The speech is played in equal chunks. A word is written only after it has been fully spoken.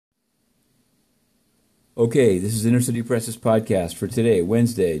Okay, this is Inner City Press's podcast for today,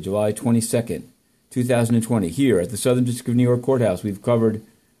 Wednesday, July 22nd, 2020. Here at the Southern District of New York Courthouse, we've covered,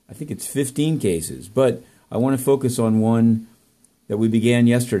 I think it's 15 cases, but I want to focus on one that we began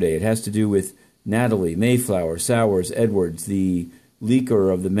yesterday. It has to do with Natalie Mayflower Sowers Edwards, the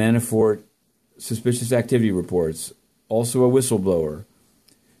leaker of the Manafort suspicious activity reports, also a whistleblower.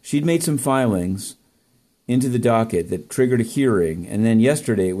 She'd made some filings into the docket that triggered a hearing, and then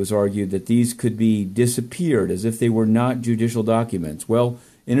yesterday it was argued that these could be disappeared as if they were not judicial documents. Well,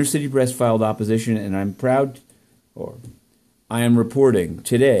 Inner City Press filed opposition, and I am reporting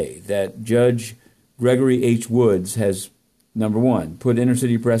today that Judge Gregory H. Woods has, number one, put Inner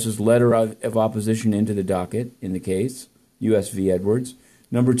City Press's letter of opposition into the docket in the case, U.S. v. Edwards.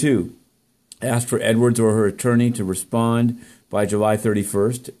 Number two, asked for Edwards or her attorney to respond by July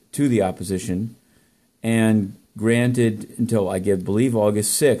 31st to the opposition, and granted until, I believe,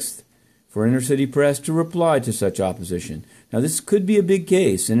 August 6th for Inner City Press to reply to such opposition. Now, this could be a big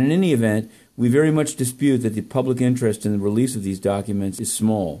case, and in any event, we very much dispute that the public interest in the release of these documents is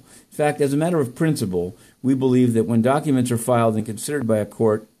small. In fact, as a matter of principle, we believe that when documents are filed and considered by a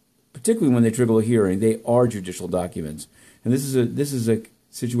court, particularly when they trigger a hearing, they are judicial documents. And this is a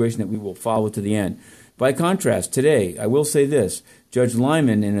situation that we will follow to the end. By contrast, today, I will say this, Judge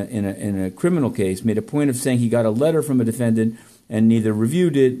Lyman, in a criminal case, made a point of saying he got a letter from a defendant and neither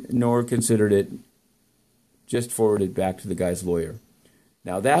reviewed it nor considered it, just forwarded back to the guy's lawyer.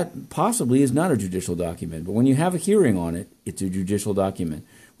 Now, that possibly is not a judicial document, but when you have a hearing on it, it's a judicial document.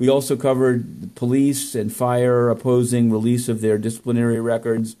 We also covered the police and fire opposing release of their disciplinary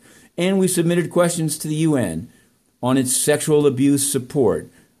records, and we submitted questions to the UN on its sexual abuse support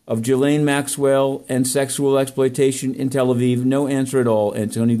of Ghislaine Maxwell and sexual exploitation in Tel Aviv. No answer at all.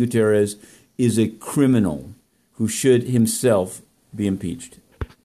 Antonio Guterres is a criminal who should himself be impeached.